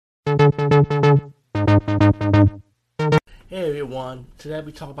Hey everyone, today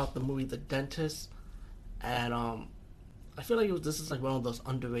we talk about the movie The Dentist, and I feel like this is like one of those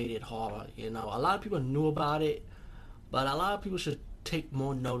underrated horror. A lot of people knew about it, but a lot of people should take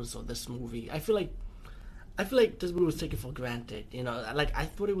more notice of this movie. I feel like this movie was taken for granted. Like I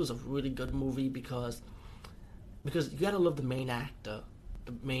thought it was a really good movie because you gotta love the main actor,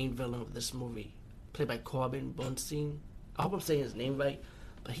 the main villain of this movie, played by Corbin Bernstein. I hope I'm saying his name right,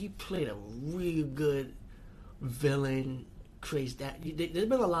 but he played a really good villain. Crazy that there's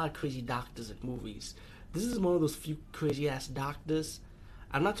been a lot of crazy doctors in movies. This is one of those few crazy ass doctors.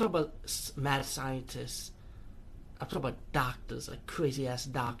 I'm not talking about mad scientists. I'm talking about doctors, like crazy ass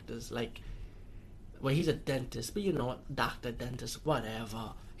doctors. Like, well, he's a dentist, but doctor, dentist,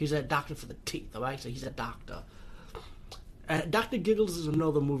 whatever. He's a doctor for the teeth, alright? So he's a doctor. Doctor Giggles is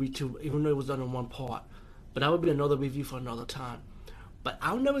another movie too, even though it was done in one part. But that would be another review for another time. But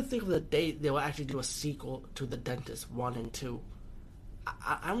I'll never think of the day they will actually do a sequel to The Dentist 1 and 2.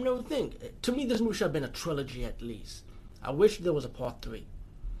 I'll never think. To me, this movie should have been a trilogy at least. I wish there was a part 3.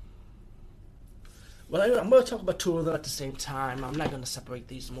 Well, I'm going to talk about two of them at the same time. I'm not going to separate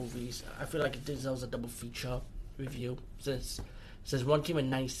these movies. I feel like it deserves a double feature review. Since one came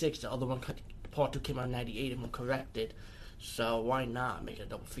in 96, the other one, part 2 came out in 98 and I'm corrected. So why not make a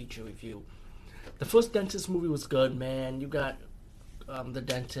double feature review? The first Dentist movie was good, man. You got the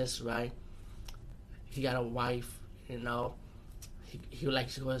dentist, right? He got a wife, He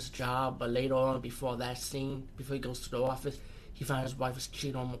likes to go to his job, but later on, before that scene, before he goes to the office, he finds his wife is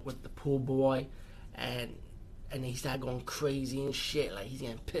cheating on him with the pool boy, and he started going crazy and shit. Like he's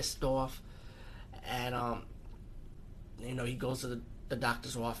getting pissed off, and he goes to the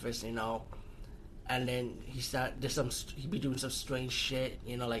doctor's office, and then he be doing some strange shit,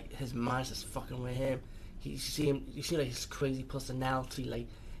 like his mind's just fucking with him. You see like his crazy personality, like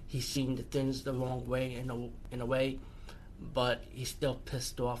he's seeing the things the wrong way in a way, but he's still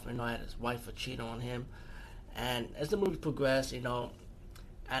pissed off, at his wife for cheating on him. And as the movie progressed, and I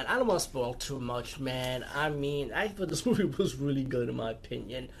don't want to spoil too much, man. I thought this movie was really good in my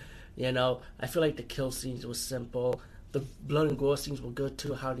opinion. I feel like the kill scenes were simple. The blood and gore scenes were good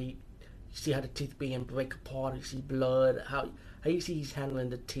too. You see how the teeth being break apart, you see blood, how you see he's handling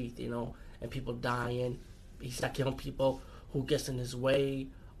the teeth, and people dying. He's not killing people who gets in his way,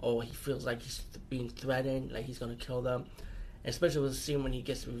 or he feels like he's being threatened, like he's gonna kill them. And especially with the scene when he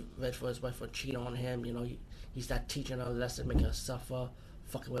gets revenge for his wife for cheating on him, he starts teaching her a lesson, making her suffer,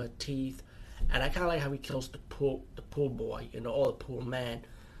 fucking with her teeth. And I kind of like how he kills the poor boy, or the poor man,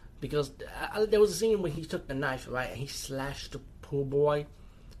 because there was a scene when he took the knife, right, and he slashed the poor boy,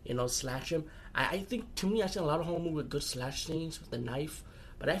 slash him. I think, to me, I've seen a lot of horror movies with good slash scenes with the knife,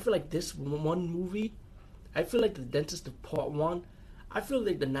 but I feel like this one movie, I feel like The Dentist of Part 1, I feel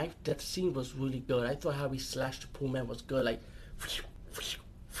like the knife death scene was really good. I thought how he slashed the poor man was good, like,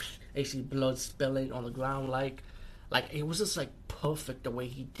 you see blood spilling on the ground, like it was just like perfect the way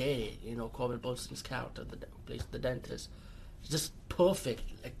he did it, Corbin Bernstein's character, who plays the dentist, just perfect,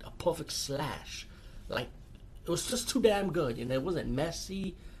 like a perfect slash, like, it was just too damn good, it wasn't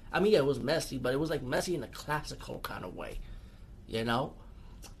messy. I mean, yeah, it was messy, but it was like messy in a classical kind of way,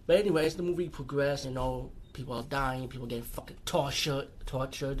 But anyways, the movie progressed, people are dying, people getting fucking tortured,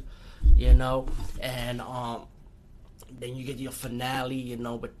 and then you get your finale,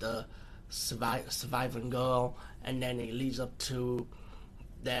 with the surviving girl, and then it leads up to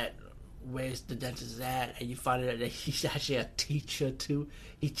that where's the dentist at, and you find out that he's actually a teacher too.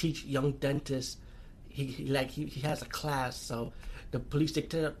 He teach young dentists. He has a class, so the police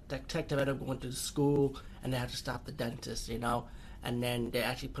detective end up going to the school, and they have to stop the dentist, and then they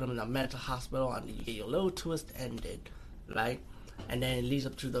actually put him in a mental hospital, and you get your little twist ended, right? And then it leads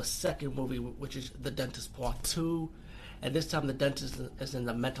up to the second movie, which is The Dentist Part 2, and this time the dentist is in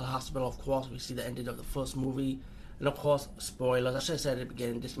the mental hospital. Of course, we see the ending of the first movie, and of course, spoilers. I should have said at the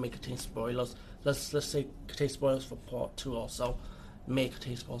beginning, this may contain spoilers. Let's say contain spoilers for Part 2 also. May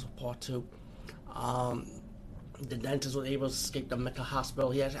contain spoilers for Part 2. The dentist was able to escape the mental hospital.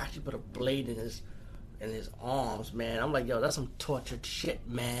 He actually put a blade in his arms, man. I'm like, yo, that's some tortured shit,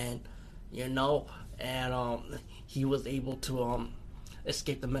 man. And he was able to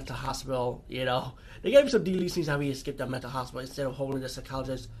escape the mental hospital. They gave him some deleted scenes how he escaped the mental hospital instead of holding the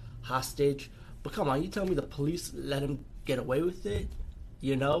psychologist hostage. But come on, you tell me the police let him get away with it?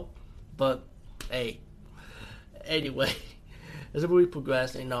 But hey, anyway, as the movie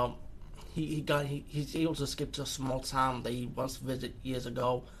progressed, he's able to escape to a small town that he once visited years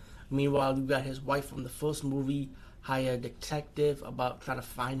ago. Meanwhile, you got his wife from the first movie hire a detective about trying to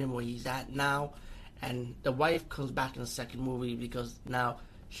find him where he's at now, and the wife comes back in the second movie because now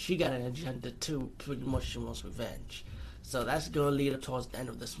she got an agenda too. Pretty much, she wants revenge. So that's gonna lead up towards the end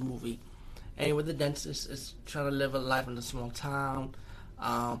of this movie. Anyway, the dentist is trying to live a life in a small town.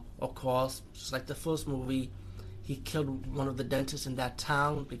 Of course, just like the first movie, he killed one of the dentists in that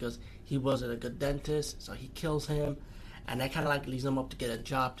town because he wasn't a good dentist. So he kills him, and that kind of like leads him up to get a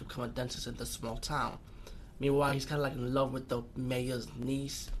job to become a dentist in this small town. Meanwhile, he's kind of like in love with the mayor's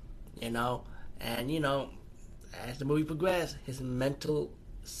niece, and as the movie progressed, his mental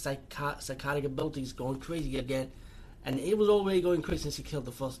psychotic abilities going crazy again. And it was already going crazy since he killed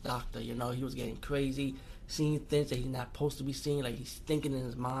the first doctor. He was getting crazy, seeing things that he's not supposed to be seeing. Like he's thinking in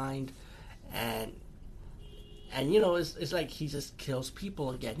his mind, and it's like he just kills people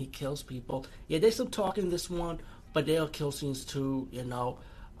again. He kills people. Yeah, there's some talk in this one, but there are kill scenes too.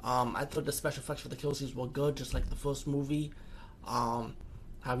 I thought the special effects for the kill scenes were good, just like the first movie. How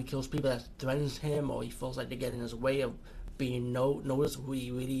he kills people that threatens him, or he feels like they get in his way of being noticed who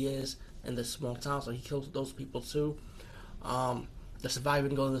he really is in this small town. So he kills those people too. The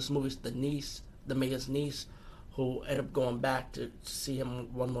surviving goal in this movie is the niece, the mayor's niece, who ended up going back to see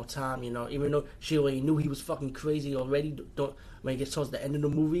him one more time, even though she already knew he was fucking crazy already when it gets towards the end of the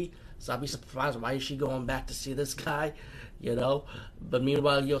movie. So I'd be surprised, why is she going back to see this guy, But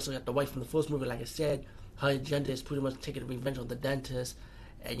meanwhile, you also got the wife from the first movie, like I said, her agenda is pretty much taking revenge on the dentist.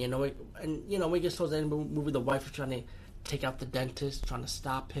 And when it gets towards the end of the movie, the wife is trying to take out the dentist, trying to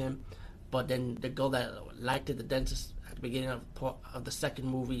stop him. But then the girl that liked the dentist at the beginning of the second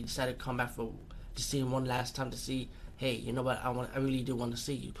movie decided to come back to see him one last time to see, hey, you know what, I really do want to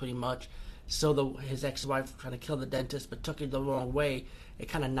see you, pretty much. So his ex-wife trying to kill the dentist, but took it the wrong way. It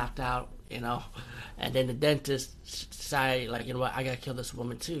kind of knocked out, And then the dentist decided, like, you know what, I gotta kill this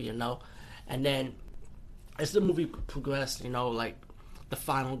woman too, And then as the movie progressed, like the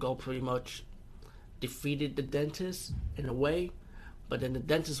final goal pretty much defeated the dentist in a way. But then the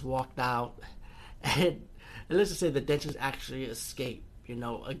dentist walked out, and let's just say the dentist actually escaped,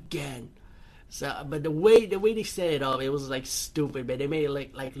 again. So, but the way they set it up, it was like stupid, man. They made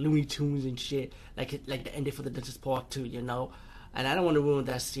it like Looney Tunes and shit, like the ending for the dentist part 2, And I don't want to ruin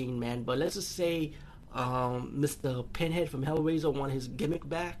that scene, man. But let's just say, Mr. Pinhead from Hellraiser won his gimmick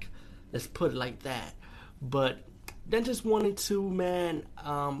back. Let's put it like that. But Dentist 1 and 2, man.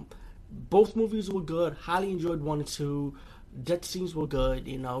 Both movies were good. Highly enjoyed 1 and 2. Death scenes were good,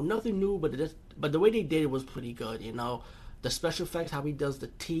 nothing new, but the way they did it was pretty good, The special effects, how he does the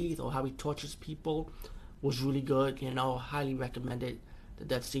teeth or how he tortures people, was really good, Highly recommended the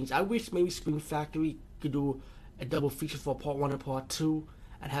death scenes. I wish maybe Scream Factory could do a double feature for part 1 and part 2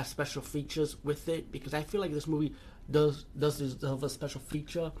 and have special features with it, because I feel like this movie does deserve a special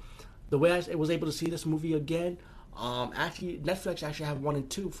feature. The way I was able to see this movie again, actually Netflix actually have 1 and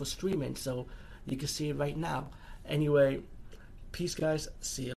 2 for streaming, so you can see it right now. Anyway, peace, guys. See you.